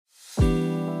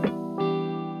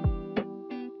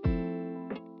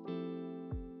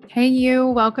Hey, you.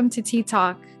 Welcome to Tea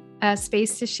Talk, a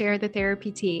space to share the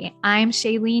therapy tea. I'm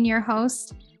Shailene, your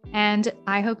host, and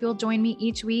I hope you'll join me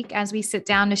each week as we sit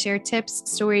down to share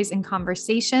tips, stories, and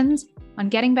conversations on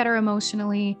getting better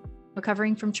emotionally,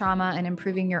 recovering from trauma, and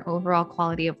improving your overall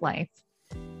quality of life.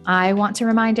 I want to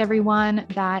remind everyone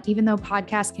that even though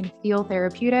podcasts can feel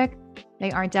therapeutic,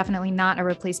 they are definitely not a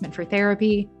replacement for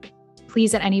therapy.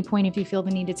 Please, at any point, if you feel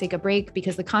the need to take a break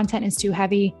because the content is too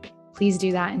heavy, please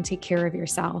do that and take care of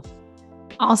yourself.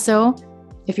 Also,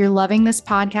 if you're loving this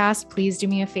podcast, please do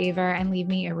me a favor and leave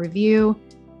me a review,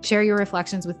 share your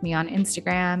reflections with me on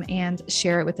Instagram, and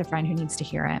share it with a friend who needs to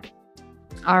hear it.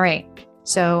 All right,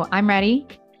 so I'm ready,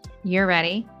 you're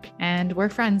ready, and we're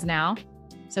friends now.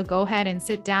 So go ahead and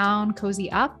sit down, cozy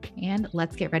up, and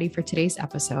let's get ready for today's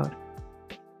episode.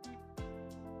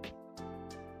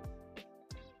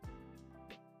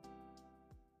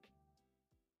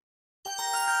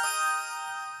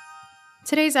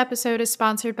 Today's episode is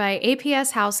sponsored by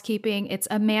APS Housekeeping. It's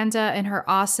Amanda and her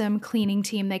awesome cleaning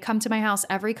team. They come to my house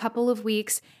every couple of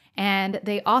weeks, and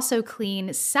they also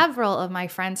clean several of my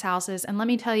friends' houses. And let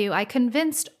me tell you, I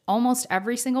convinced almost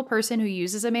every single person who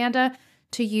uses Amanda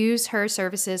to use her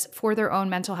services for their own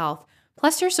mental health.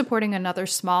 Plus, you're supporting another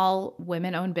small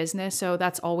women-owned business, so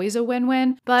that's always a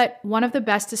win-win. But one of the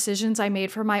best decisions I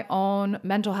made for my own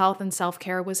mental health and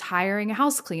self-care was hiring a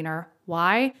house cleaner.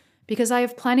 Why? Because I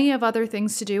have plenty of other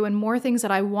things to do and more things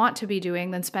that I want to be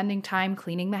doing than spending time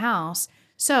cleaning the house.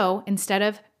 So instead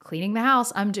of cleaning the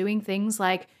house, I'm doing things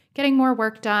like getting more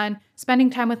work done, spending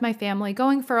time with my family,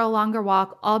 going for a longer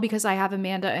walk, all because I have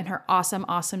Amanda and her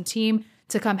awesome team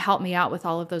to come help me out with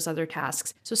all of those other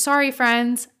tasks. So sorry,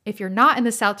 friends, if you're not in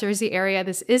the South Jersey area,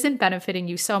 this isn't benefiting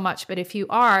you so much, but if you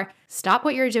are, stop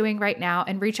what you're doing right now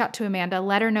and reach out to Amanda.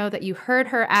 Let her know that you heard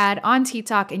her ad on Tea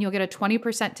Talk and you'll get a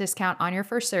 20% discount on your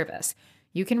first service.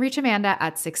 You can reach Amanda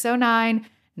at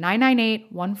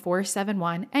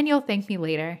 609-998-1471 and you'll thank me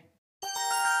later.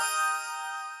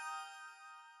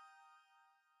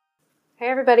 Hey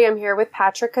everybody, I'm here with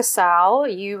Patrick Casale.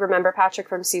 You remember Patrick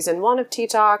from season 1 of Tea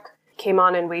Talk. Came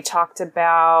on and we talked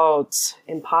about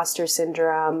imposter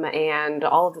syndrome and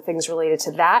all of the things related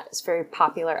to that. It's a very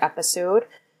popular episode.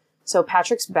 So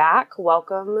Patrick's back.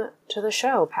 Welcome to the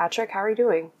show. Patrick, how are you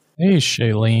doing? Hey,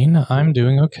 Shailene. I'm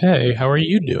doing okay. How are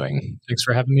you doing? Thanks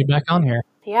for having me back on here.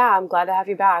 Yeah, I'm glad to have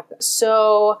you back.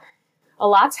 So a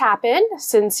lot's happened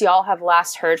since y'all have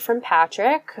last heard from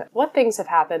Patrick. What things have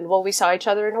happened? Well, we saw each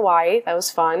other in Hawaii. That was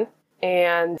fun.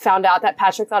 And found out that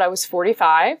Patrick thought I was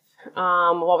 45.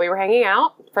 While we were hanging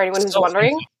out, for anyone who's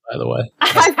wondering. By the way.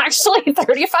 I'm actually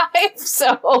 35,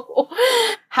 so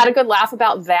had a good laugh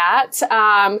about that.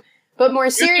 But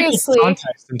more seriously...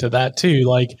 context into that, too.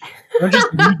 Like, don't just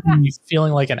leave me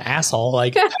feeling like an asshole.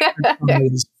 Like, I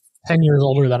was 10 years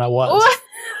older than I was.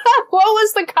 What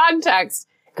was the context?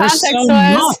 Context so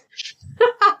was...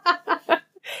 much.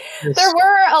 There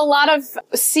were a lot of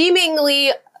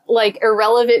seemingly...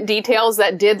 irrelevant details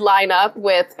that did line up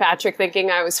with Patrick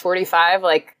thinking I was 45,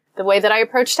 like the way that I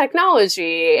approach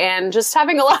technology and just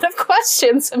having a lot of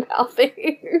questions about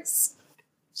things.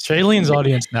 Shailene's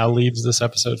audience now leaves this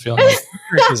episode feeling like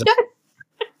Patrick is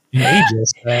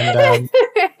ageist and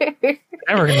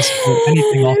never going to support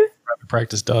anything else private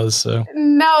practice does. So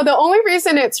no, the only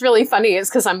reason it's really funny is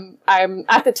because I'm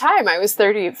at the time I was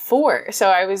 34, so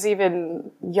I was even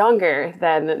younger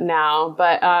than now.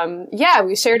 But yeah,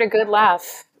 we shared a good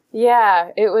laugh.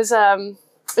 Yeah, it was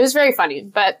very funny.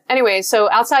 But anyway, so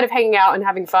outside of hanging out and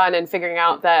having fun and figuring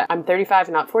out that I'm 35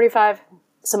 and not 45,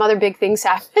 some other big things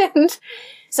happened.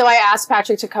 So I asked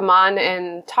Patrick to come on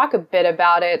and talk a bit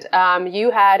about it.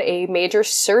 You had a major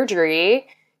surgery.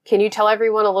 Can you tell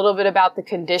everyone a little bit about the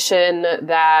condition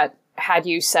that had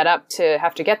you set up to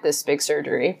have to get this big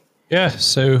surgery? Yeah,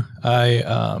 so I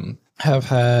have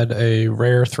had a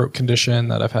rare throat condition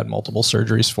that I've had multiple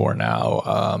surgeries for now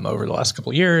over the last couple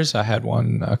of years. I had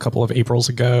one a couple of Aprils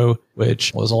ago,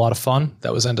 which was a lot of fun.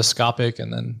 That was endoscopic,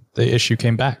 and then the issue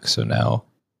came back. So now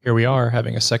here we are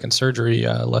having a second surgery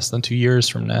less than 2 years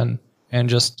from then, and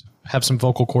just have some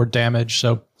vocal cord damage.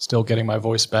 So still getting my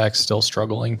voice back, still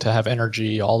struggling to have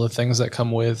energy, all the things that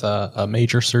come with a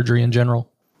major surgery in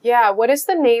general. Yeah. What is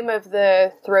the name of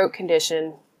the throat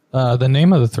condition? The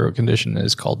name of the throat condition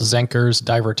is called Zenker's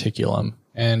diverticulum.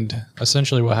 And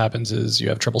essentially what happens is you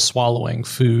have trouble swallowing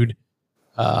food.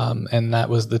 And that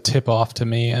was the tip off to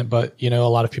me. But, you know, a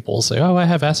lot of people will say, oh, I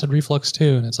have acid reflux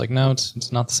too. And it's like, no,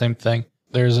 it's not the same thing.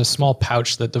 There's a small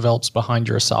pouch that develops behind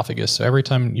your esophagus. So every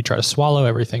time you try to swallow,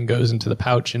 everything goes into the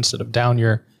pouch instead of down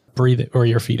your breathing or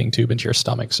your feeding tube into your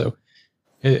stomach. So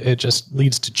it just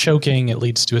leads to choking. It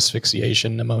leads to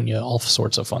asphyxiation, pneumonia, all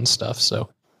sorts of fun stuff. So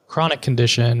chronic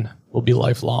condition will be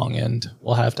lifelong and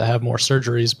we'll have to have more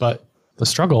surgeries. But the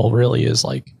struggle really is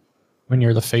like when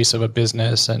you're the face of a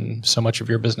business and so much of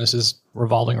your business is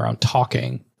revolving around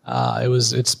talking.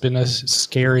 It's been a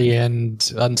scary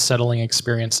and unsettling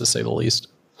experience, to say the least.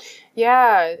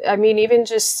 Yeah. I mean,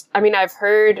 I've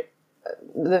heard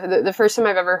the first time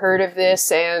I've ever heard of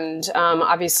this, and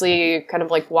obviously kind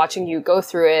of like watching you go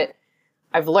through it,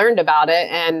 I've learned about it,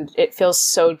 and it feels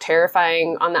so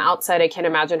terrifying on the outside. I can't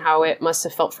imagine how it must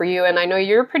have felt for you. And I know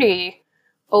you're pretty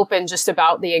open just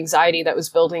about the anxiety that was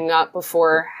building up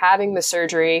before having the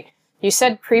surgery. You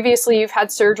said previously you've had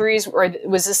surgeries, or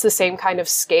was this the same kind of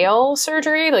scale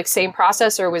surgery, like same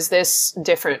process, or was this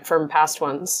different from past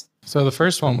ones? So the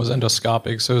first one was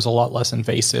endoscopic, so it was a lot less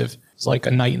invasive. It's like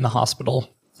a night in the hospital,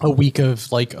 a week of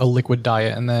like a liquid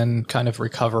diet, and then kind of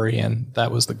recovery. And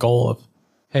that was the goal of,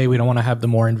 hey, we don't want to have the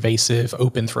more invasive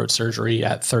open throat surgery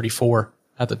at 34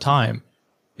 at the time.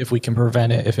 If we can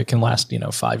prevent it, if it can last,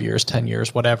 5 years, 10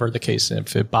 years, whatever the case,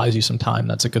 if it buys you some time,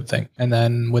 that's a good thing. And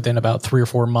then within about 3 or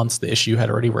 4 months, the issue had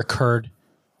already recurred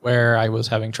where I was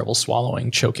having trouble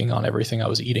swallowing, choking on everything I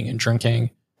was eating and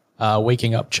drinking,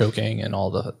 waking up choking and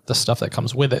all the stuff that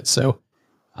comes with it. So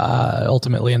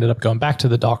ultimately ended up going back to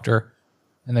the doctor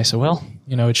and they said, well,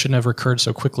 it shouldn't have recurred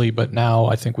so quickly, but now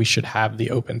I think we should have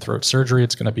the open throat surgery.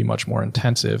 It's going to be much more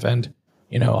intensive. And,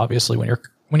 obviously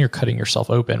when you're cutting yourself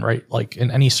open, right, like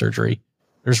in any surgery,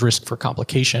 there's risk for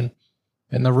complication.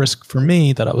 And the risk for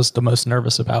me that I was the most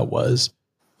nervous about was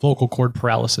vocal cord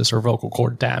paralysis or vocal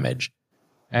cord damage.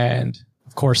 And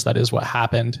of course, that is what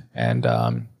happened. And,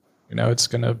 it's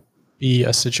going to be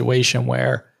a situation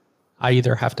where I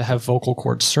either have to have vocal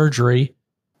cord surgery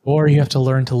or you have to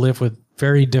learn to live with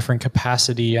very different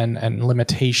capacity and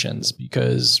limitations,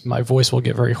 because my voice will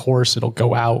get very hoarse. It'll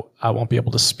go out. I won't be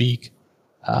able to speak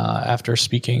after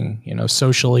speaking,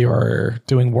 socially or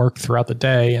doing work throughout the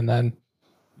day. And then,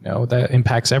 that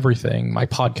impacts everything, my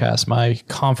podcast, my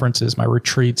conferences, my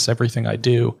retreats, everything I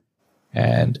do.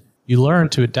 And you learn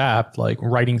to adapt, like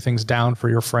writing things down for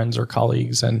your friends or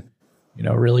colleagues and,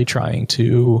 really trying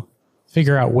to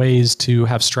figure out ways to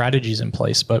have strategies in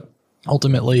place. But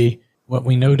ultimately, what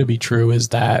we know to be true is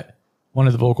that one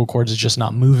of the vocal cords is just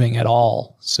not moving at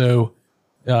all. So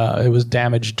it was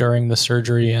damaged during the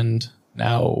surgery, and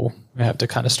now we have to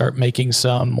kind of start making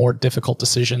some more difficult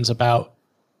decisions about,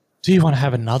 do you want to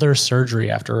have another surgery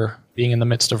after being in the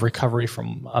midst of recovery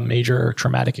from a major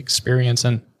traumatic experience?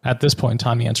 And at this point in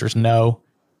time, the answer is no.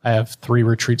 I have 3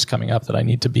 retreats coming up that I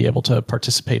need to be able to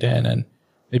participate in. And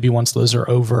maybe once those are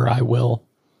over, I will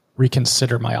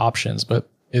reconsider my options. But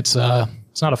it's not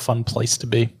a fun place to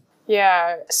be.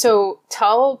 Yeah. So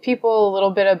tell people a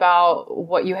little bit about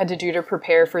what you had to do to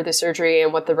prepare for the surgery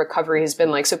and what the recovery has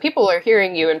been like. So people are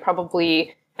hearing you, and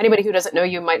probably anybody who doesn't know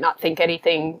you might not think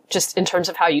anything just in terms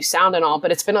of how you sound and all,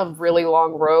 but it's been a really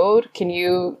long road. Can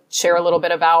you share a little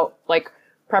bit about like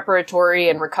preparatory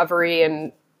and recovery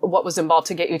and what was involved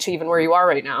to get you to even where you are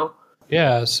right now?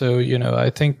 Yeah. So, I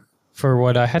think for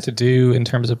what I had to do in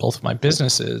terms of both of my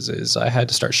businesses is I had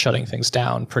to start shutting things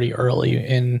down pretty early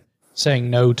in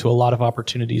saying no to a lot of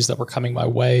opportunities that were coming my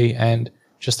way, and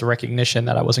just the recognition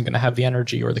that I wasn't going to have the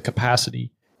energy or the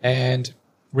capacity, and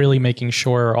really making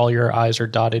sure all your I's are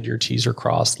dotted, your T's are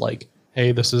crossed. Like,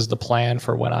 hey, this is the plan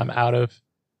for when I'm out of,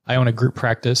 I own a group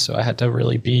practice. So I had to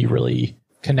really be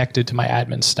connected to my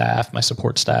admin staff, my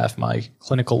support staff, my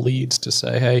clinical leads to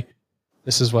say, hey,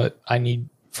 this is what I need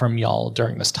from y'all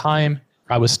during this time.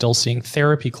 I was still seeing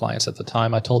therapy clients at the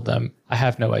time. I told them, I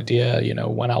have no idea,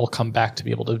 when I will come back to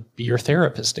be able to be your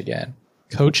therapist again.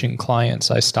 Coaching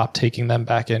clients, I stopped taking them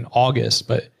back in August,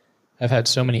 but I've had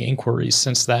so many inquiries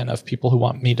since then of people who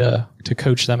want me to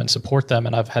coach them and support them,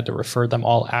 and I've had to refer them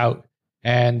all out.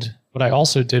 And what I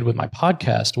also did with my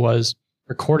podcast was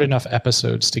record enough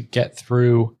episodes to get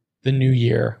through the new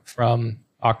year from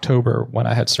October when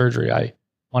I had surgery. I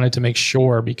wanted to make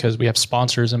sure, because we have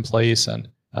sponsors in place, and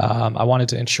I wanted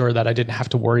to ensure that I didn't have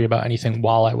to worry about anything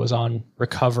while I was on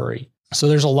recovery. So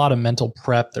there's a lot of mental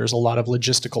prep. There's a lot of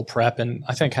logistical prep. And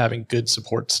I think having good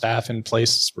support staff in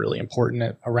place is really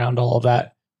important around all of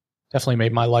that. Definitely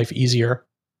made my life easier.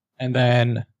 And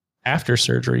then after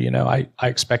surgery, I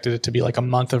expected it to be like a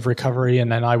month of recovery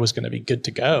and then I was going to be good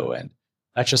to go. And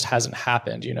that just hasn't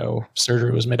happened.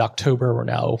 Surgery was mid-October. We're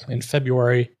now in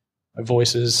February. My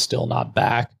voice is still not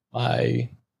back. My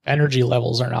energy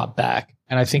levels are not back.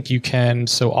 And I think you can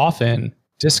so often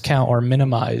discount or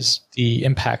minimize the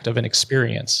impact of an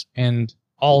experience and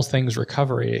all things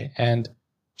recovery, and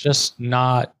just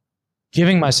not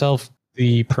giving myself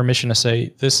the permission to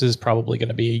say, this is probably going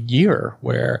to be a year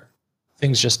where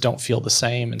things just don't feel the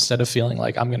same, instead of feeling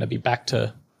like I'm going to be back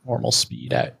to normal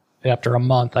speed at after a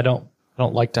month. I don't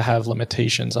like to have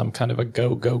limitations. I'm kind of a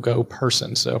go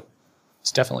person, so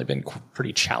it's definitely been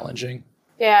pretty challenging.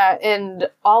 Yeah, and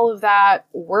all of that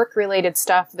work-related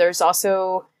stuff, there's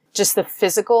also just the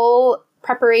physical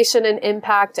preparation and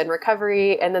impact and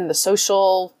recovery, and then the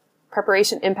social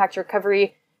preparation, impact,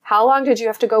 recovery. How long did you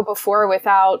have to go before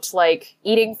without like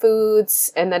eating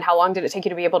foods? And then how long did it take you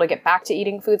to be able to get back to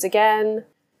eating foods again?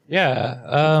 Yeah,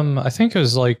 I think it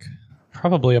was like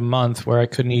probably a month where I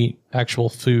couldn't eat actual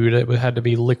food. It had to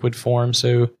be liquid form. So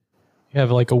you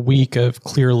have like a week of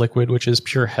clear liquid, which is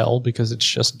pure hell because it's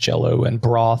just Jello and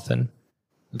broth, and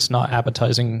it's not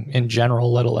appetizing in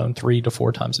general, let alone 3 to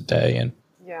 4 times a day. And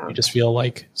Yeah. you just feel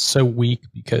like so weak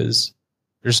because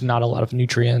there's not a lot of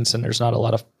nutrients and there's not a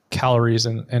lot of calories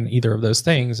in either of those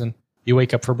things. And you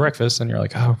wake up for breakfast and you're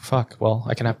like, oh, fuck, well,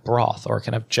 I can have broth or I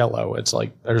can have Jello. It's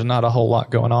like there's not a whole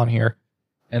lot going on here.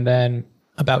 And then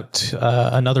about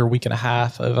another week and a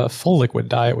half of a full liquid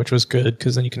diet, which was good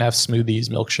because then you can have smoothies,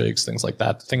 milkshakes, things like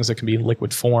that, things that can be in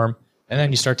liquid form. And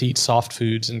then you start to eat soft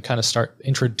foods and kind of start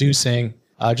introducing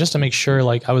just to make sure,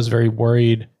 like I was very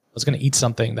worried I was going to eat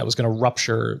something that was going to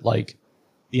rupture like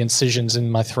the incisions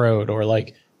in my throat, or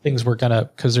like things were going to,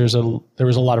 because there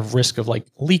was a lot of risk of like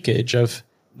leakage of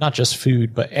not just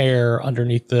food, but air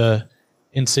underneath the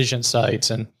incision sites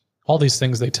and all these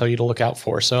things they tell you to look out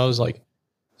for. So I was like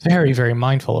very, very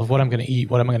mindful of what I'm going to eat,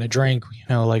 what am I going to drink,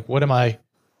 like what am I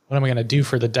going to do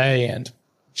for the day? And it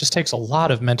just takes a lot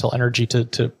of mental energy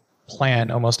to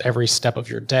plan almost every step of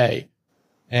your day.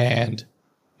 And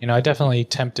I definitely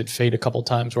tempted fate a couple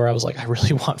times where I was like, I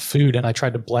really want food, and I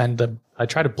tried to blend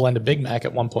a Big Mac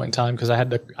at one point in time because I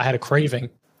had a craving.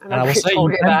 And I will say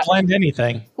you can blend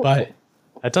anything, but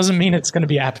that doesn't mean it's going to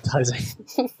be appetizing.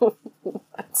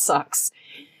 That sucks.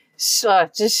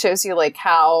 Just shows you like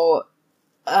how,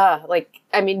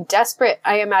 desperate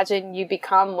I imagine you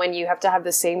become when you have to have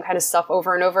the same kind of stuff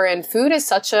over and over. And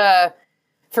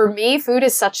for me, food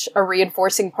is such a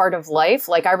reinforcing part of life.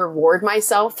 Like I reward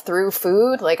myself through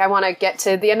food. Like I want to get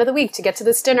to the end of the week to get to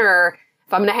this dinner.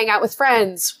 If I'm going to hang out with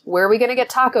friends, where are we going to get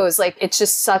tacos? Like it's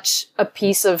just such a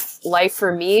piece of life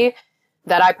for me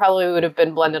that I probably would have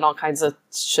been blending all kinds of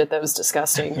shit that was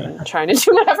disgusting and trying to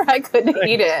do whatever I could to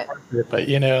eat it. But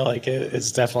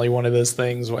it's definitely one of those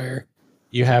things where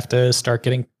you have to start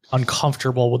getting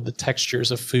uncomfortable with the textures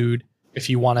of food if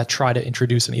you want to try to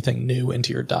introduce anything new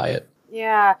into your diet.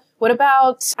 Yeah. What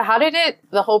about,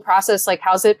 the whole process, like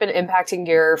how's it been impacting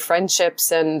your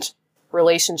friendships and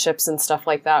relationships and stuff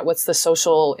like that? What's the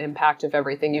social impact of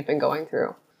everything you've been going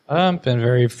through? I've been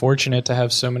very fortunate to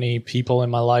have so many people in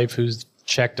my life who's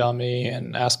checked on me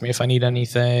and asked me if I need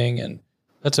anything. And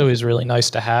that's always really nice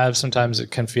to have. Sometimes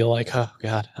it can feel like, oh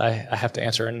God, I have to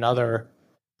answer another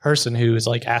person who is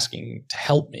like asking to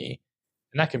help me.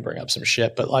 And that can bring up some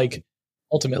shit, but like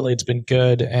ultimately it's been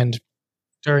good. And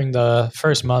during the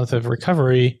first month of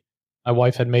recovery, my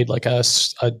wife had made like a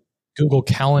Google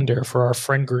Calendar for our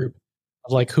friend group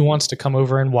of like, who wants to come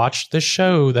over and watch this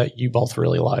show that you both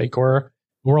really like, or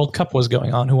World Cup was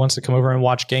going on, who wants to come over and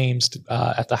watch games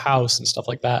at the house and stuff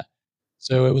like that.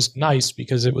 So it was nice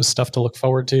because it was stuff to look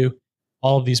forward to.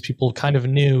 All of these people kind of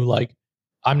knew like,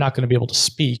 I'm not going to be able to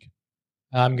speak.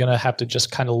 I'm going to have to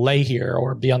just kind of lay here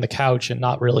or be on the couch and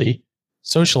not really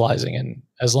socializing. And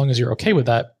as long as you're okay with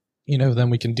that, then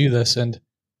we can do this. And,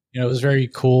 it was very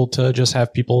cool to just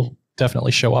have people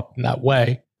definitely show up in that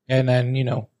way. And then,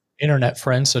 internet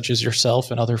friends such as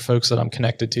yourself and other folks that I'm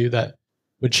connected to that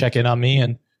would check in on me.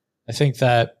 And I think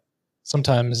that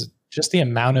sometimes just the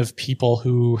amount of people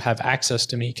who have access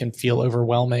to me can feel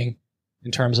overwhelming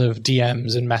in terms of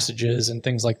DMs and messages and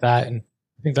things like that. And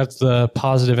I think that's the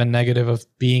positive and negative of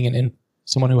being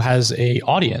someone who has a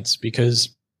audience,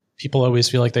 because people always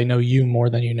feel like they know you more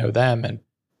than you know them. And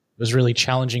it was really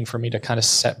challenging for me to kind of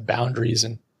set boundaries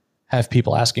and have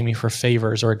people asking me for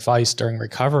favors or advice during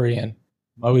recovery. And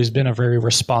I've always been a very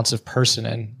responsive person.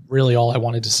 And really all I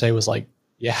wanted to say was like,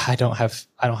 yeah, I don't have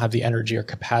the energy or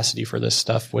capacity for this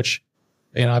stuff, which,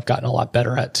 I've gotten a lot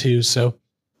better at too. So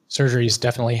surgery has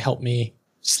definitely helped me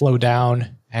slow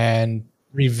down and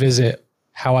revisit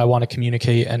how I want to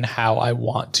communicate and how I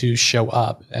want to show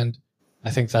up. And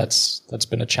I think that's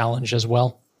been a challenge as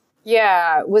well.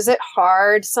 Yeah. Was it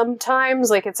hard sometimes?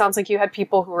 Like, it sounds like you had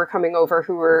people who were coming over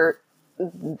who were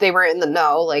in the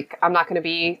know, like, I'm not going to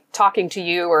be talking to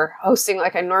you or hosting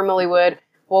like I normally would.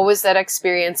 What was that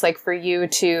experience like for you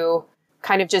to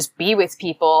kind of just be with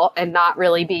people and not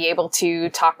really be able to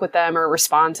talk with them or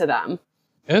respond to them?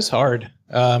 It's hard.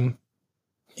 I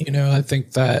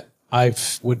think that I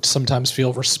would sometimes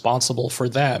feel responsible for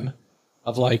them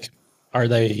of like, Are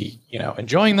they,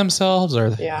 enjoying themselves?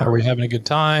 Yeah. Are we having a good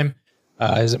time?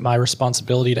 Is it my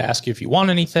responsibility to ask you if you want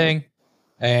anything?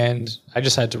 And I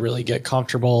just had to really get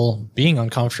comfortable being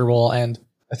uncomfortable. And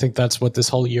I think that's what this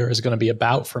whole year is going to be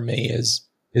about for me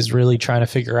is really trying to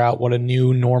figure out what a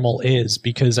new normal is,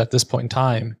 because at this point in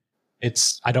time,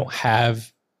 I don't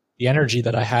have the energy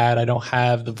that I had. I don't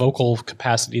have the vocal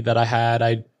capacity that I had.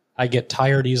 I get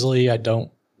tired easily. I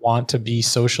don't want to be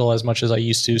social as much as I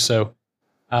used to. So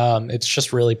it's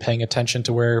just really paying attention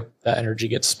to where that energy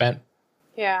gets spent.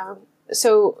 Yeah.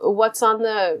 So what's on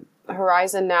the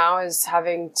horizon now is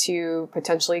having to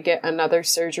potentially get another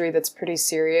surgery that's pretty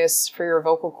serious for your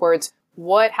vocal cords.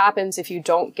 What happens if you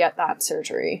don't get that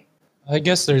surgery? I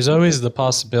guess there's always the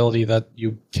possibility that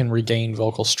you can regain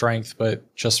vocal strength,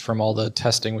 but just from all the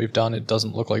testing we've done, it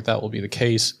doesn't look like that will be the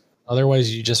case.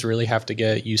 Otherwise, you just really have to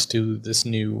get used to this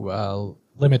new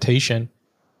limitation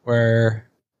where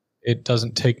it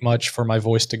doesn't take much for my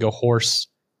voice to go hoarse.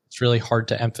 It's really hard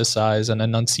to emphasize and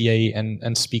enunciate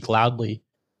and speak loudly.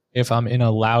 If I'm in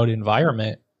a loud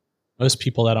environment, most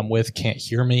people that I'm with can't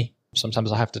hear me.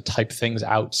 Sometimes I have to type things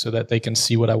out so that they can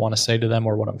see what I want to say to them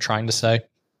or what I'm trying to say.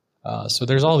 So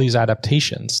there's all these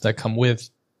adaptations that come with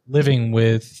living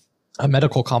with a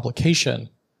medical complication.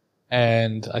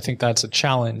 And I think that's a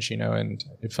challenge, and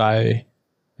if I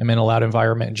am in a loud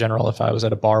environment in general, if I was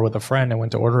at a bar with a friend and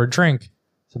went to order a drink,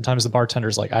 sometimes the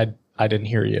bartender's like, I didn't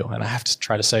hear you, and I have to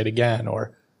try to say it again.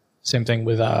 Or same thing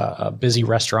with a busy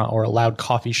restaurant or a loud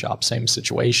coffee shop, same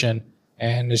situation.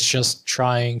 And it's just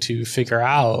trying to figure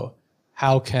out,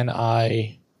 how can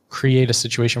I create a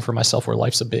situation for myself where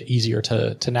life's a bit easier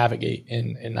to navigate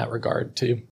in that regard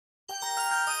too.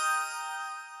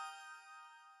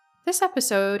 This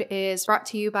episode is brought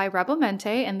to you by Rebel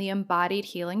Mente and the Embodied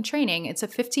Healing Training. It's a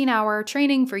 15-hour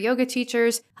training for yoga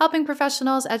teachers, helping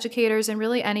professionals, educators, and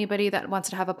really anybody that wants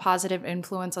to have a positive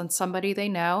influence on somebody they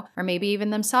know, or maybe even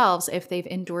themselves if they've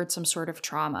endured some sort of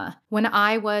trauma. When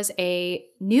I was a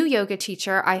new yoga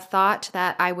teacher, I thought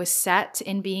that I was set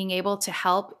in being able to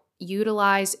help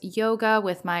utilize yoga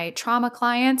with my trauma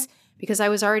clients, because I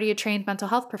was already a trained mental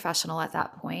health professional at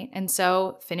that point. And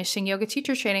so finishing yoga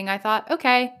teacher training, I thought,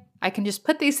 okay, I can just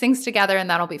put these things together and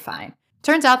that'll be fine.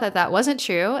 Turns out that that wasn't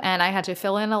true, and I had to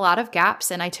fill in a lot of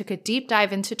gaps, and I took a deep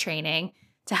dive into training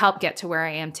to help get to where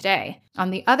I am today.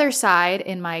 On the other side,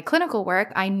 in my clinical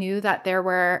work, I knew that there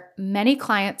were many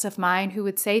clients of mine who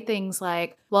would say things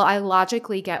like, well, I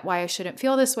logically get why I shouldn't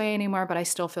feel this way anymore, but I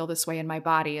still feel this way in my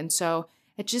body. And so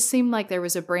it just seemed like there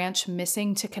was a branch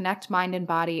missing to connect mind and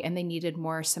body, and they needed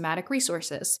more somatic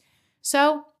resources.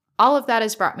 So all of that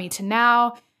has brought me to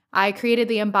now. I created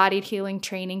the Embodied Healing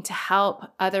Training to help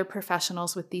other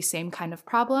professionals with these same kind of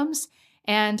problems.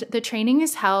 And the training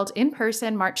is held in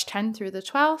person March 10th through the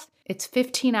 12th. It's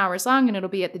 15 hours long, and it'll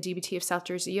be at the DBT of South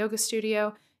Jersey Yoga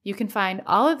Studio. You can find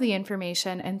all of the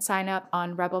information and sign up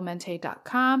on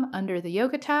rebelmente.com under the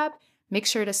yoga tab. Make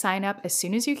sure to sign up as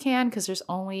soon as you can, because there's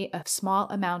only a small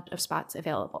amount of spots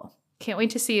available. Can't wait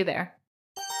to see you there.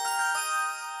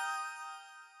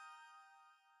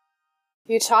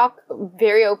 You talk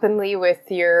very openly with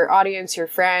your audience, your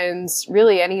friends,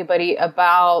 really anybody,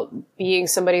 about being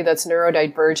somebody that's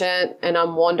neurodivergent. And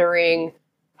I'm wondering,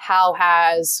 how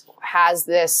has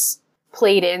this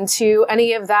played into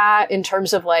any of that in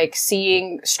terms of like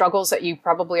seeing struggles that you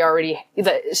already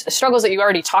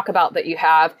talk about that you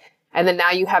have, and then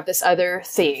now you have this other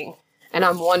thing. And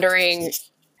I'm wondering,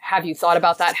 have you thought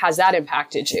about that? Has that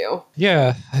impacted you?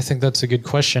 Yeah, I think that's a good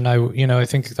question. I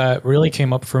think that really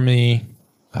came up for me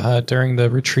during the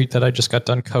retreat that I just got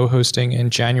done co-hosting in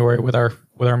January with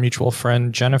our mutual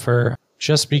friend Jennifer.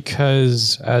 Just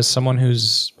because, as someone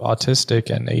who's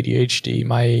autistic and ADHD,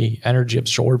 my energy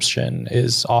absorption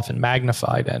is often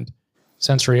magnified, and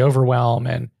sensory overwhelm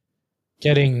and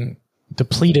getting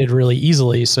depleted really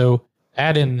easily. So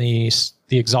add in the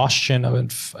exhaustion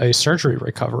of a surgery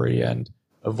recovery and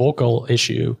a vocal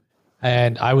issue,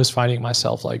 and I was finding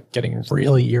myself like getting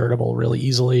really irritable really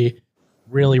easily,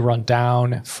 really run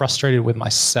down, frustrated with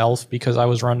myself because I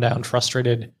was run down,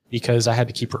 frustrated because I had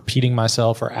to keep repeating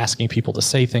myself or asking people to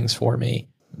say things for me,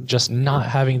 just not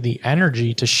having the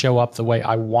energy to show up the way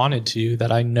I wanted to,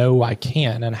 that I know I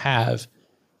can and have.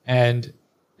 And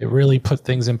it really put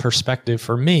things in perspective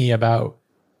for me about,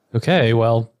 okay,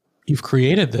 well, you've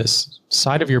created this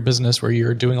side of your business where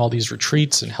you're doing all these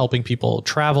retreats and helping people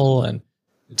travel, and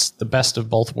it's the best of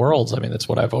both worlds. I mean, that's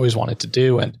what I've always wanted to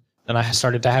do. And then I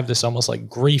started to have this almost like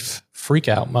grief freak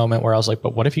out moment where I was like,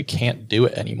 but what if you can't do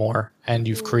it anymore? And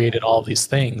you've created all these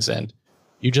things and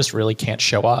you just really can't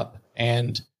show up.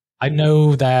 And I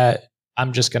know that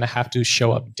I'm just going to have to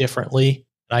show up differently.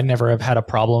 I never have had a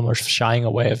problem or shying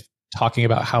away of talking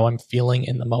about how I'm feeling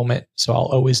in the moment. So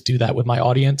I'll always do that with my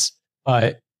audience.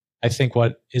 But I think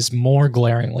what is more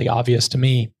glaringly obvious to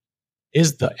me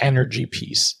is the energy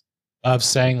piece of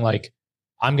saying like,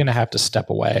 I'm going to have to step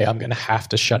away. I'm going to have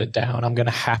to shut it down. I'm going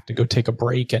to have to go take a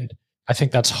break. And I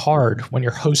think that's hard when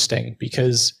you're hosting,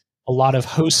 because a lot of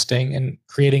hosting and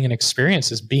creating an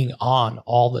experience is being on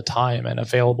all the time and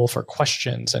available for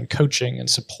questions and coaching and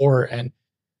support and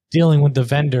dealing with the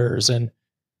vendors and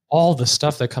all the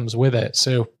stuff that comes with it.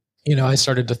 So, I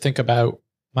started to think about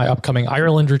my upcoming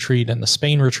Ireland retreat and the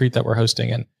Spain retreat that we're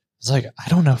hosting. And it's like, I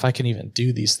don't know if I can even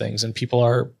do these things. And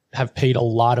people have paid a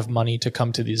lot of money to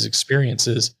come to these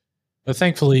experiences. But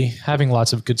thankfully, having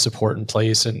lots of good support in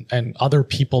place and other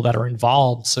people that are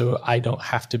involved, so I don't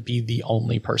have to be the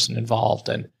only person involved.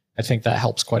 And I think that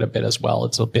helps quite a bit as well.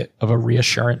 It's a bit of a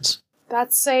reassurance.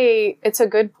 It's a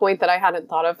good point that I hadn't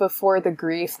thought of before, the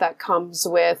grief that comes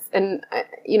with, and,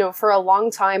 for a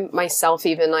long time myself,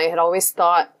 even, I had always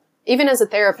thought, even as a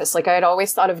therapist, like I had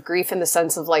always thought of grief in the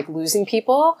sense of like losing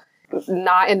people,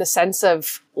 not in the sense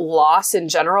of loss in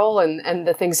general and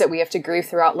the things that we have to grieve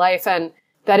throughout life. And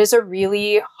that is a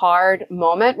really hard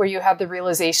moment where you have the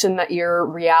realization that your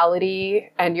reality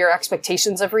and your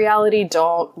expectations of reality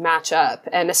don't match up.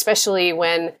 And especially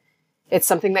when it's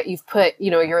something that you've put,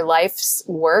 your life's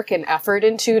work and effort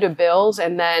into to build.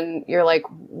 And then you're like,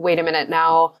 wait a minute,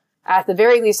 now at the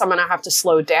very least, I'm going to have to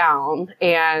slow down.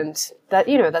 And that,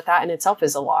 that in itself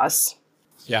is a loss.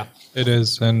 Yeah, it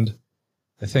is. And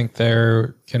I think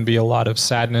there can be a lot of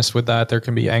sadness with that. There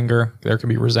can be anger. There can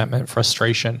be resentment,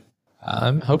 frustration.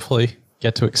 Hopefully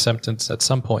get to acceptance at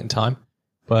some point in time.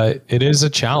 But it is a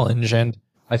challenge. And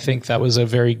I think that was a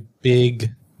very big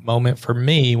moment for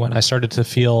me when I started to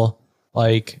feel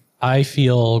like I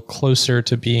feel closer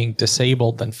to being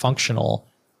disabled than functional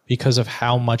because of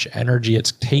how much energy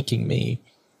it's taking me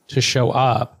to show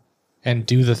up and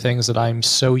do the things that I'm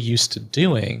so used to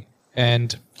doing.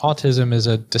 And autism is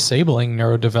a disabling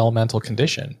neurodevelopmental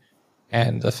condition.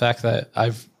 And the fact that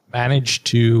I've managed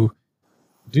to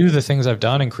do the things I've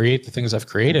done and create the things I've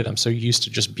created, I'm so used to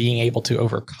just being able to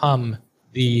overcome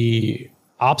the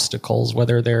obstacles,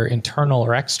 whether they're internal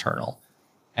or external.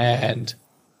 And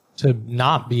to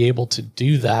not be able to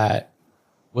do that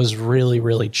was really,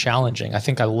 really challenging. I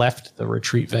think I left the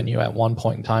retreat venue at one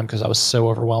point in time because I was so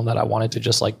overwhelmed that I wanted to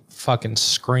just like fucking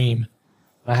scream.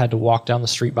 I had to walk down the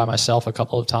street by myself a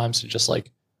couple of times to just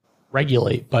like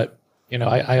regulate. But,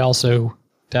 I also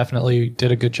definitely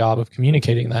did a good job of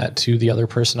communicating that to the other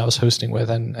person I was hosting with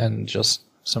and just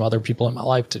some other people in my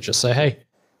life to just say, hey,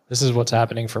 this is what's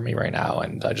happening for me right now.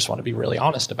 And I just want to be really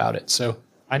honest about it. So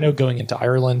I know going into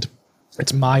Ireland,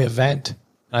 it's my event.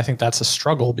 And I think that's a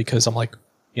struggle because I'm like,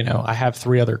 I have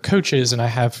 3 other coaches and I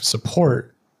have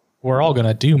support. We're all going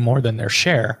to do more than their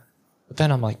share. But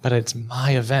then I'm like, but it's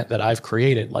my event that I've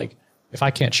created. Like, if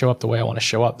I can't show up the way I want to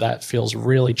show up, that feels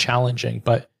really challenging.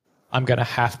 But I'm going to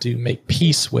have to make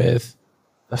peace with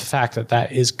the fact that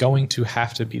that is going to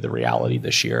have to be the reality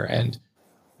this year. And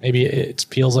maybe it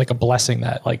feels like a blessing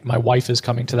that like my wife is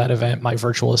coming to that event. My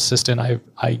virtual assistant,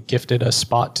 I gifted a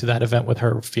spot to that event with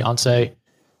her fiance.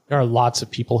 There are lots of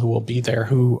people who will be there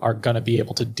who are going to be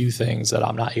able to do things that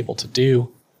I'm not able to do.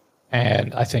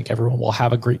 And I think everyone will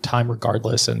have a great time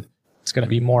regardless. And it's going to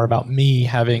be more about me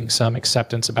having some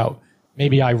acceptance about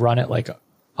maybe I run it like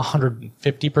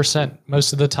 150%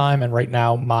 most of the time. And right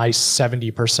now my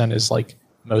 70% is like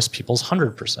most people's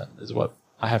 100% is what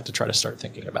I have to try to start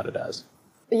thinking about it as.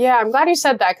 Yeah, I'm glad you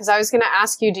said that because I was going to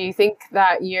ask you, do you think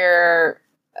that your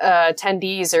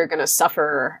attendees are going to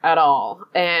suffer at all?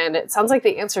 And it sounds like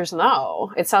the answer is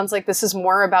no. It sounds like this is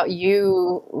more about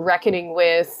you reckoning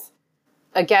with,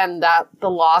 again, that the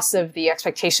loss of the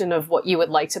expectation of what you would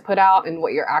like to put out and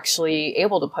what you're actually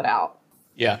able to put out.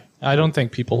 Yeah, I don't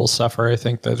think people will suffer. I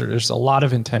think that there's a lot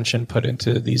of intention put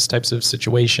into these types of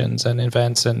situations and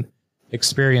events and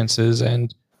experiences.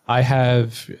 And I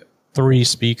have 3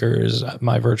 speakers,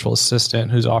 my virtual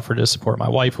assistant who's offered to support my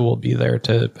wife who will be there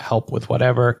to help with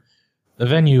whatever. The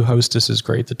venue hostess is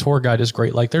great. The tour guide is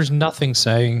great. Like there's nothing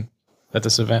saying that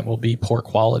this event will be poor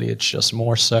quality. It's just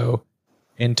more so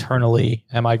internally,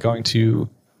 am I going to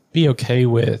be okay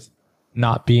with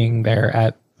not being there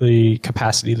at the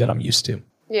capacity that I'm used to?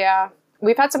 Yeah.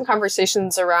 We've had some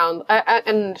conversations around,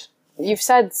 and you've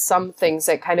said some things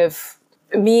that kind of,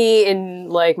 me in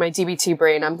like my DBT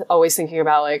brain, I'm always thinking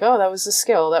about like, oh, that was a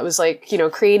skill. That was like,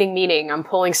 creating meaning. I'm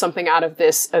pulling something out of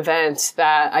this event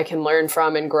that I can learn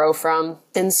from and grow from.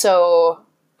 And so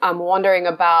I'm wondering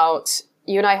about,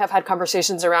 you and I have had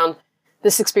conversations around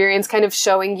this experience kind of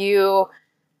showing you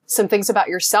some things about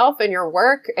yourself and your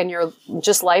work and your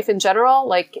just life in general?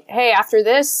 Like, hey, after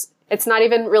this, it's not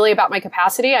even really about my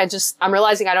capacity. I'm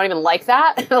realizing I don't even like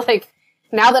that. Like,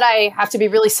 now that I have to be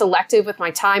really selective with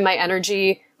my time, my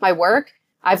energy, my work,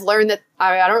 I've learned that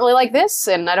I don't really like this,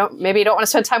 and maybe don't want to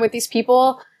spend time with these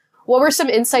people. What were some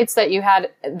insights that you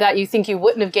had that you think you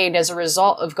wouldn't have gained as a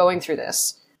result of going through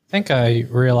this? I think I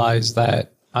realized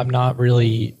that I'm not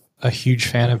really a huge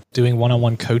fan of doing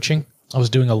one-on-one coaching. I was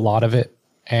doing a lot of it,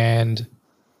 and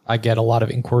I get a lot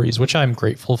of inquiries, which I'm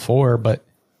grateful for, but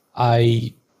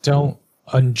I don't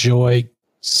enjoy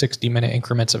 60-minute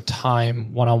increments of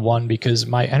time one-on-one because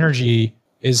my energy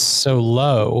is so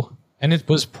low. And it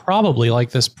was probably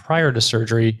like this prior to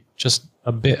surgery, just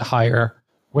a bit higher,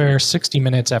 where 60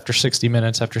 minutes after 60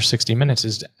 minutes after 60 minutes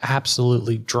is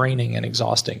absolutely draining and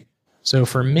exhausting. So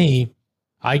for me,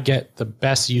 I get the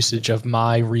best usage of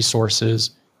my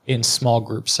resources in small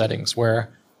group settings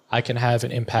where I can have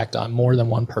an impact on more than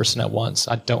one person at once.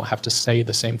 I don't have to say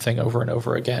the same thing over and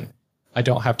over again. I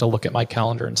don't have to look at my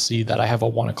calendar and see that I have a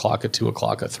 1 o'clock, a 2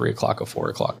 o'clock, a 3 o'clock, a 4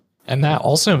 o'clock. And that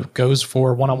also goes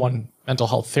for one-on-one mental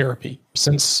health therapy.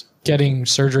 Since getting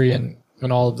surgery and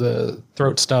all of the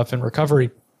throat stuff and recovery,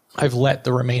 I've let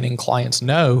the remaining clients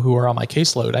know who are on my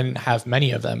caseload. I didn't have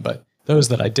many of them, but those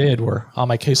that I did were on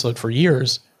my caseload for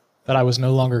years, that I was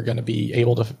no longer going to be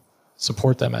able to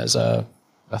support them as a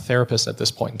therapist at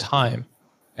this point in time.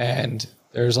 And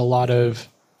there's a lot of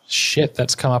shit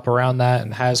that's come up around that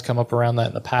and has come up around that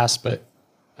in the past, but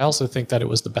I also think that it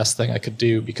was the best thing I could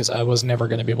do because I was never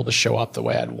going to be able to show up the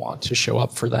way I'd want to show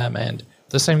up for them. And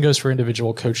the same goes for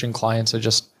individual coaching clients. I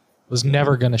just was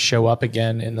never going to show up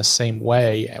again in the same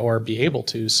way or be able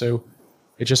to. So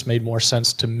it just made more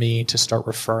sense to me to start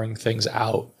referring things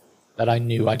out that I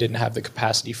knew I didn't have the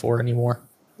capacity for anymore.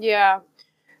 Yeah.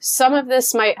 Some of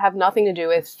this might have nothing to do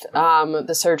with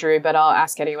the surgery, but I'll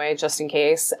ask anyway, just in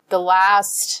case. The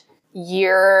last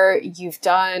year, you've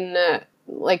done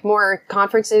like more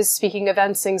conferences, speaking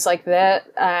events, things like that.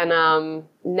 And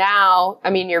now, I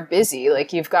mean, you're busy.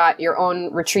 Like, you've got your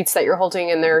own retreats that you're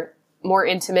holding, and they're more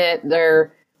intimate,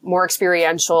 they're more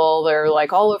experiential, they're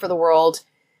like all over the world.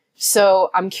 So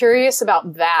I'm curious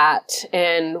about that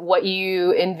and what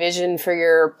you envision for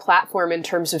your platform in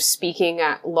terms of speaking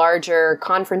at larger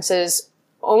conferences,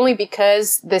 only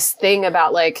because this thing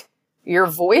about like your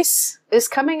voice is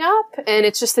coming up, and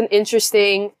it's just an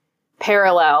interesting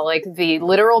parallel, like the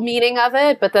literal meaning of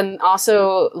it, but then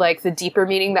also like the deeper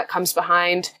meaning that comes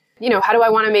behind, how do I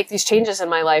want to make these changes in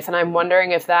my life? And I'm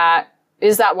wondering if that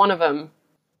is one of them.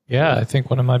 Yeah, I think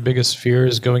one of my biggest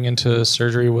fears going into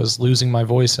surgery was losing my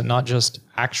voice, and not just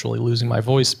actually losing my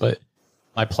voice, but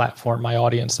my platform, my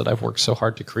audience that I've worked so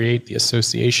hard to create, the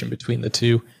association between the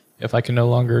two. If I can no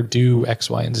longer do X,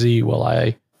 Y, and Z, will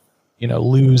I,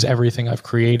 lose everything I've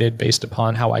created based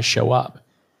upon how I show up?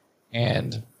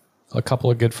 And a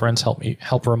couple of good friends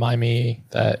help remind me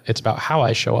that it's about how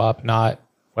I show up, not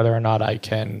whether or not I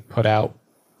can put out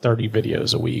 30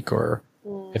 videos a week or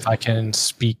if I can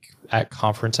speak at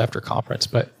conference after conference.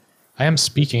 But I am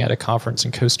speaking at a conference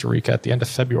in Costa Rica at the end of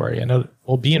February, and it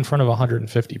will be in front of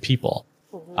 150 people.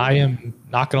 Mm-hmm. I am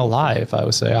not going to lie if I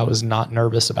would say I was not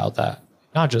nervous about that.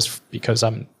 Not just because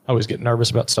I always get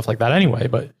nervous about stuff like that anyway,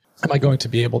 but am I going to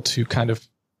be able to kind of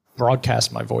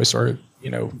broadcast my voice or,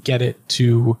 get it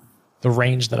to the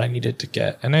range that I need it to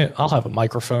get? And I'll have a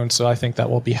microphone, so I think that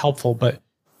will be helpful, but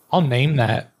I'll name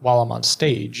that while I'm on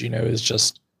stage, is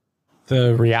just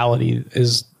the reality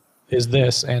is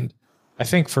this. And I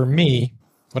think for me,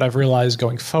 what I've realized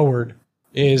going forward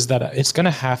is that it's going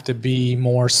to have to be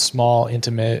more small,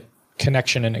 intimate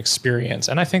connection and experience.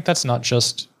 And I think that's not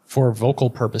just for vocal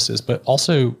purposes, but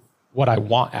also what I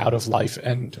want out of life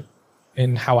and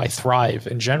in how I thrive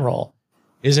in general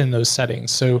is in those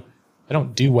settings. So I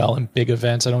don't do well in big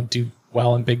events. I don't do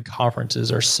well in big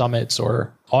conferences or summits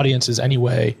or audiences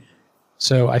anyway.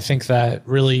 So I think that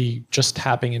really just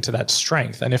tapping into that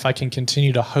strength. And if I can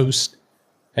continue to host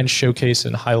and showcase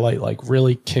and highlight like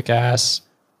really kick-ass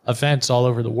events all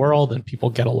over the world and people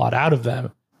get a lot out of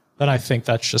them, then I think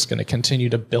that's just going to continue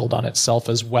to build on itself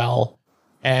as well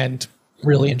and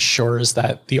really ensures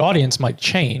that the audience might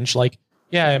change. Like,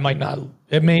 yeah,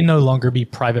 it may no longer be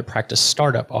private practice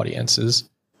startup audiences.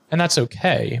 And that's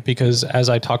okay, because as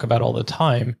I talk about all the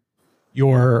time,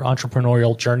 your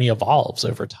entrepreneurial journey evolves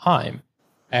over time.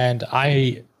 And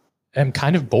I am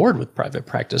kind of bored with private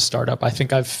practice startup. I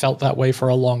think I've felt that way for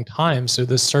a long time. So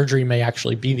this surgery may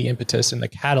actually be the impetus and the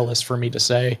catalyst for me to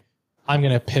say, I'm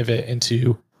going to pivot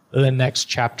into the next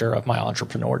chapter of my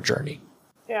entrepreneur journey.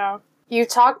 Yeah. You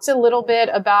talked a little bit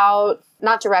about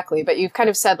not directly, but you've kind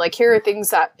of said, like, here are things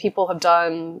that people have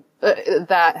done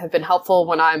that have been helpful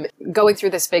when I'm going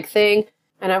through this big thing.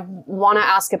 And I want to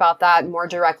ask about that more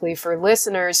directly for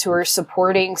listeners who are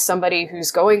supporting somebody who's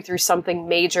going through something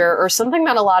major or something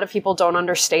that a lot of people don't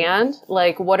understand.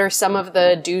 Like, what are some of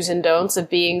the do's and don'ts of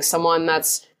being someone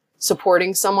that's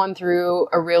supporting someone through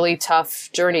a really tough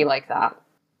journey like that?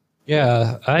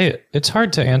 Yeah, it's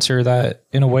hard to answer that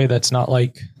in a way that's not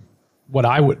like what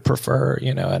I would prefer,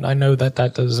 and I know that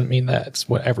doesn't mean that's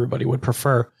what everybody would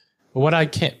prefer. But what I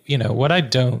can't, what I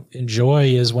don't enjoy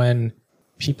is when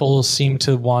people seem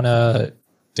to want to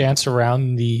dance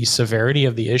around the severity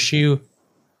of the issue.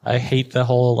 I hate the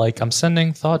whole, like, I'm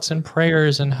sending thoughts and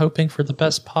prayers and hoping for the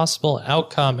best possible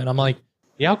outcome. And I'm like,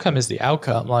 the outcome is the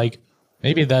outcome. Like,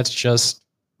 maybe that's just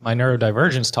my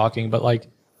neurodivergence talking, but like,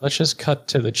 let's just cut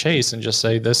to the chase and just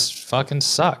say, this fucking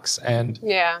sucks. And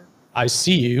yeah, I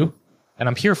see you and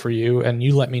I'm here for you and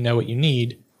you let me know what you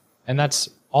need. And that's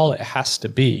all it has to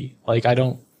be. Like, I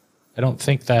don't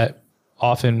think that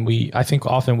I think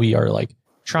often we are like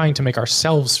trying to make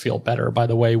ourselves feel better by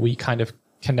the way we kind of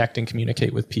connect and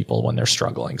communicate with people when they're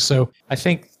struggling. So I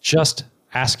think just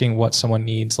asking what someone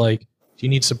needs, like, do you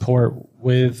need support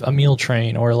with a meal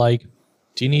train, or like,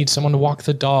 do you need someone to walk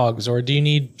the dogs, or do you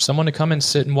need someone to come and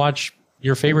sit and watch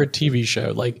your favorite TV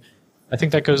show? Like, I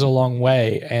think that goes a long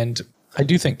way. And I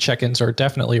do think check-ins are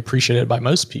definitely appreciated by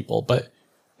most people. But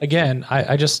again,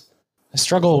 I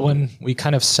struggle when we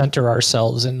kind of center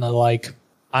ourselves in the, like,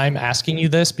 I'm asking you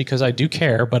this because I do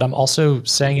care, but I'm also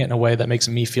saying it in a way that makes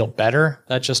me feel better.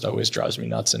 That just always drives me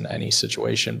nuts in any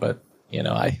situation. But,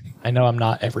 I know I'm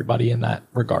not everybody in that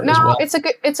regard as well. It's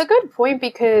a good point,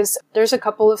 because there's a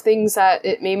couple of things that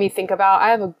it made me think about. I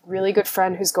have a really good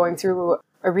friend who's going through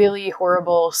a really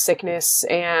horrible sickness,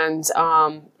 and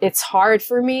it's hard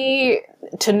for me,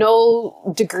 to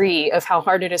no degree of how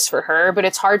hard it is for her, but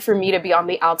it's hard for me to be on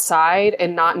the outside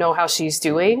and not know how she's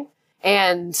doing,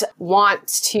 and want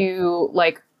to,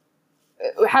 like,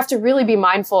 have to really be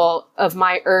mindful of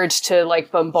my urge to,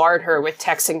 like, bombard her with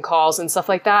texts and calls and stuff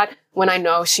like that when I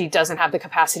know she doesn't have the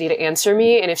capacity to answer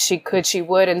me. And if she could, she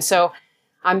would. And so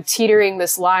I'm teetering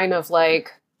this line of,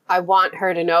 like, I want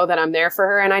her to know that I'm there for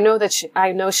her. And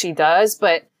I know she does,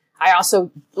 but I also,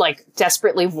 like,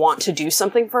 desperately want to do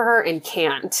something for her and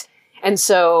can't. And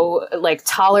so, like,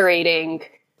 tolerating,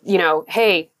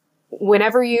 hey,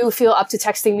 whenever you feel up to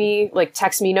texting me, like,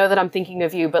 text me, know that I'm thinking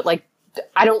of you, but, like,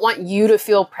 I don't want you to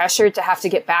feel pressured to have to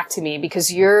get back to me,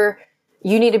 because you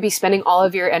need to be spending all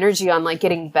of your energy on, like,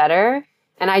 getting better.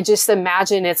 And I just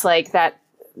imagine it's like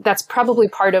that's probably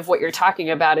part of what you're talking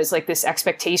about, is, like, this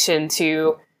expectation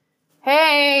to,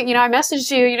 hey, I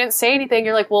messaged you, you didn't say anything.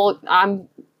 You're like, well, I'm,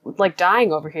 like,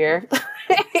 dying over here.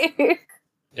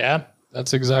 Yeah,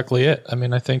 that's exactly it. I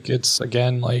mean, I think it's,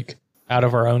 again, like, out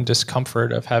of our own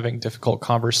discomfort of having difficult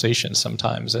conversations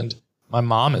sometimes. And my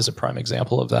mom is a prime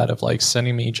example of that, of, like,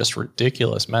 sending me just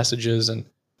ridiculous messages and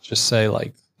just say,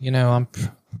 like, I'm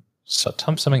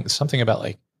something about,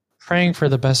 like, praying for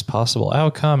the best possible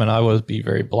outcome. And I would be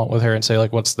very blunt with her and say,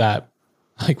 like, what's that?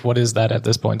 Like, what is that at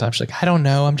this point in time? She's like, I don't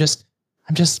know. I'm just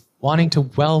wanting to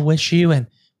well wish you, and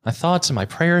my thoughts and my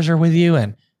prayers are with you,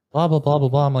 and blah, blah, blah, blah,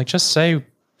 blah. I'm like, just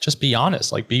be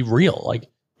honest, like, be real. Like,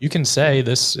 you can say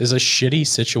this is a shitty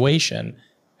situation,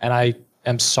 and I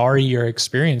am sorry you're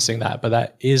experiencing that, but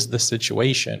that is the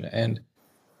situation. And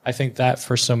I think that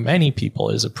for so many people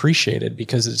is appreciated,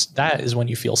 because that is when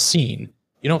you feel seen.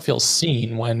 You don't feel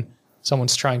seen when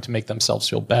someone's trying to make themselves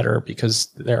feel better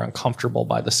because they're uncomfortable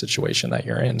by the situation that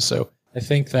you're in. So I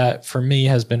think that for me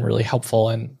has been really helpful,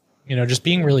 and, just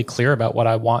being really clear about what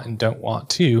I want and don't want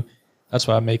too. That's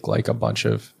why I make, like,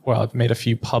 I've made a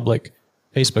few public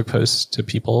Facebook posts to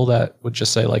people that would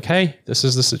just say, like, hey, this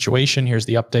is the situation. Here's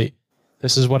the update.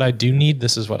 This is what I do need.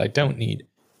 This is what I don't need.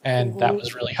 And that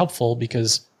was really helpful,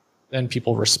 because then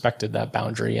people respected that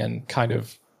boundary and kind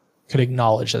of could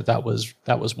acknowledge that was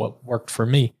what worked for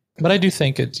me. But I do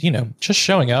think it's, just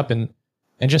showing up and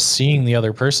just seeing the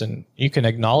other person. You can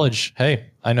acknowledge, hey,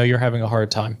 I know you're having a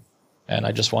hard time, and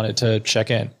I just wanted to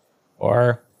check in.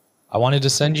 Or I wanted to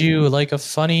send you, like, a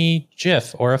funny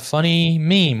GIF or a funny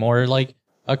meme, or, like,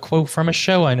 a quote from a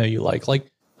show I know you like. Like,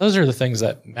 those are the things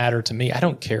that matter to me. I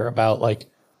don't care about, like,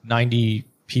 90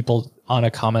 people on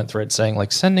a comment thread saying,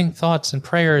 like, sending thoughts and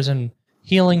prayers and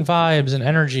healing vibes and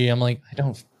energy. I'm like, I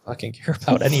don't fucking care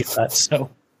about any of that. So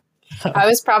I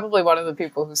was probably one of the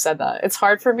people who said that. It's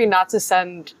hard for me not to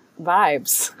send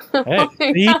vibes.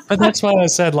 Hey, see? But that's why I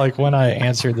said, like, when I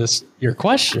answered your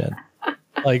question,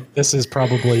 like, this is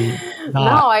probably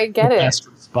not I get the it. best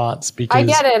response, because I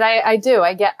get it. I do.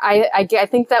 I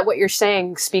think that what you're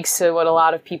saying speaks to what a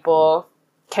lot of people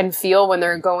can feel when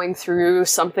they're going through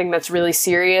something that's really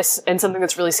serious and something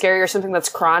that's really scary or something that's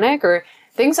chronic or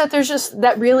things that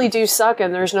that really do suck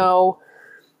and there's no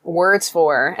words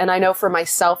for. And I know for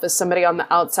myself as somebody on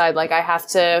the outside, like I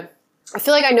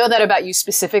feel like I know that about you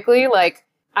specifically. Like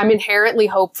I'm inherently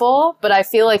hopeful, but I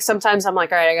feel like sometimes I'm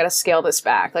like, all right, I got to scale this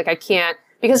back. Like I can't,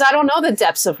 because I don't know the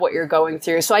depths of what you're going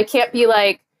through. So I can't be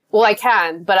like, well, I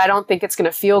can, but I don't think it's going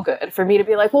to feel good for me to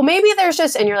be like, well, maybe there's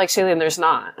just, and you're like, Shailene, there's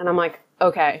not. And I'm like,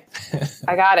 okay,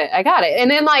 I got it.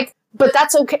 And then like, but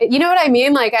that's okay. You know what I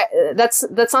mean? Like that's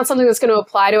not something that's going to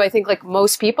apply to, I think, like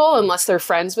most people, unless they're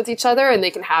friends with each other and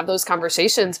they can have those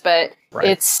conversations. But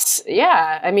it's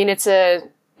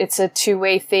a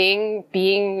two-way thing,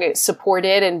 being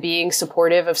supported and being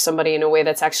supportive of somebody in a way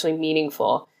that's actually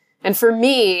meaningful. And for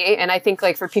me, and I think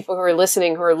like for people who are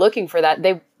listening, who are looking for that,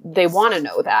 they want to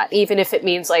know that, even if it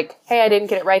means like, hey, I didn't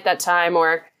get it right that time,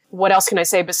 or what else can I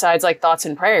say besides like thoughts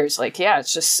and prayers? Like, yeah,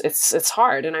 it's just, it's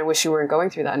hard. And I wish you weren't going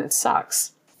through that and it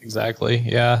sucks. Exactly.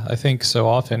 Yeah. I think so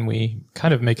often we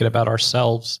kind of make it about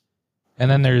ourselves. And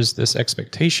then there's this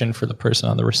expectation for the person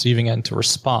on the receiving end to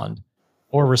respond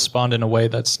in a way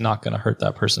that's not going to hurt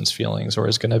that person's feelings or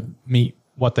is going to meet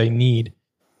what they need.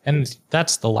 And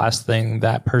that's the last thing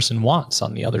that person wants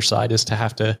on the other side, is to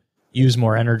have to use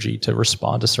more energy to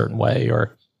respond a certain way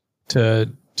or to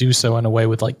do so in a way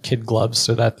with like kid gloves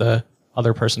so that the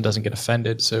other person doesn't get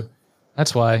offended. So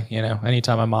that's why,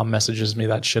 anytime my mom messages me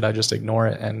that shit, I just ignore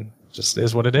it and just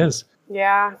is what it is.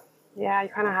 Yeah. Yeah. You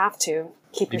kind of have to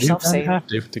keep yourself sane.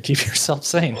 You have to keep yourself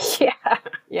sane. Yeah.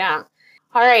 Yeah.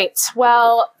 All right.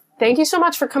 Well, thank you so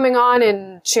much for coming on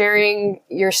and sharing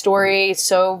your story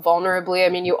so vulnerably. I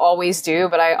mean, you always do,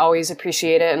 but I always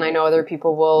appreciate it. And I know other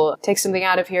people will take something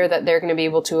out of here that they're going to be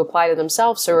able to apply to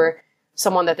themselves or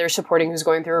someone that they're supporting who's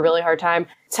going through a really hard time.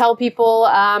 Tell people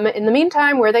in the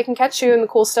meantime where they can catch you and the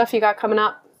cool stuff you got coming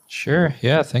up. Sure.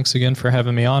 Yeah. Thanks again for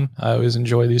having me on. I always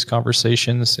enjoy these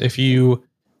conversations. If you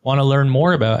want to learn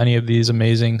more about any of these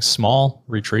amazing small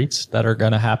retreats that are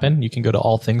going to happen, you can go to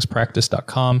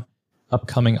allthingspractice.com.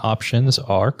 Upcoming options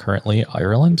are currently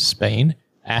Ireland, Spain,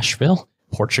 Asheville,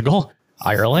 Portugal,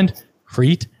 Ireland,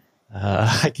 Crete.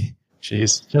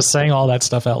 Jeez, just saying all that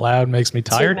stuff out loud makes me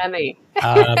tired. Too many.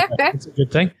 It's a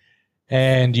good thing.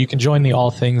 And you can join the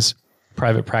All Things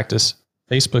Private Practice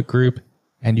Facebook group.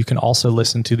 And you can also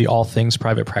listen to the All Things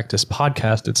Private Practice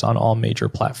podcast. It's on all major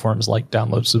platforms like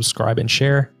download, subscribe, and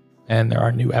share. And there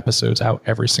are new episodes out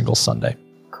every single Sunday.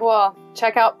 Cool.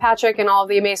 Check out Patrick and all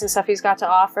the amazing stuff he's got to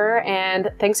offer.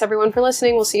 And thanks everyone for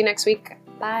listening. We'll see you next week.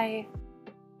 Bye.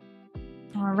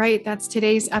 All right. That's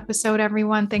today's episode,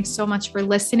 everyone. Thanks so much for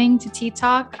listening to Tea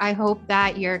Talk. I hope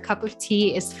that your cup of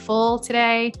tea is full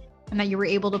today and that you were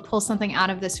able to pull something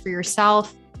out of this for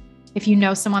yourself. If you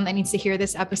know someone that needs to hear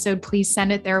this episode, please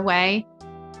send it their way.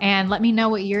 And let me know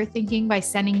what you're thinking by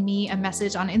sending me a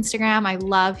message on Instagram. I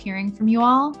love hearing from you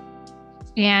all.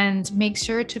 And make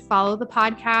sure to follow the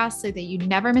podcast so that you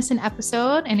never miss an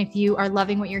episode. And if you are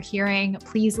loving what you're hearing,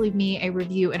 please leave me a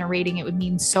review and a rating. It would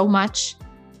mean so much.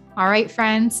 All right,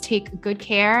 friends, take good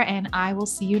care, and I will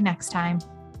see you next time.